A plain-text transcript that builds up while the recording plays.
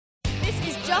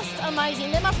just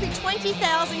amazing. There must be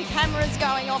 20,000 cameras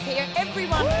going off here.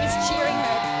 Everyone is cheering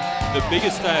her. The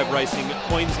biggest day of racing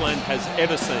Queensland has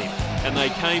ever seen, and they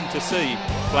came to see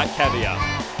Black Caviar.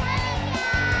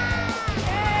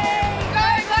 Go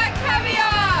Black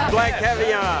Caviar! Black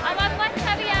Caviar! I love Black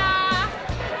Caviar!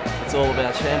 It's all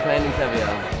about champagne and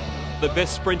caviar. The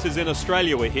best sprinters in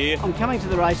Australia were here. I'm coming to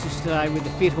the races today with the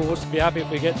fit horse. Be happy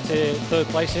if we get to third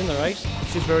place in the race.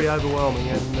 It's just very overwhelming,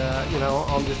 and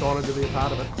I'm just honoured to be a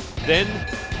part of it. Then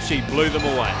she blew them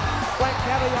away. Black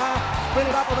Caviar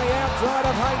sprinted up on the outside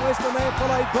of Haywest, and they're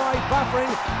followed by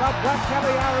Buffering, but Black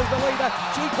Caviar is the leader.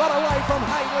 She got away from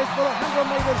Haywest with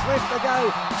 100 metres left to go.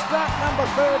 Start number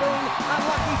 13,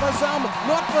 unlucky for some,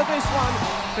 not for this one.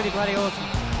 Pretty bloody awesome.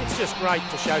 It's just great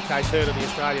to showcase her to the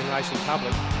Australian racing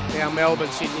public. Now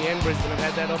Melbourne, Sydney and Brisbane have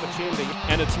had that opportunity.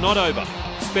 And it's not over.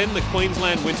 Spend the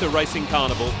Queensland Winter Racing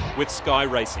Carnival with Sky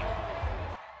Racing.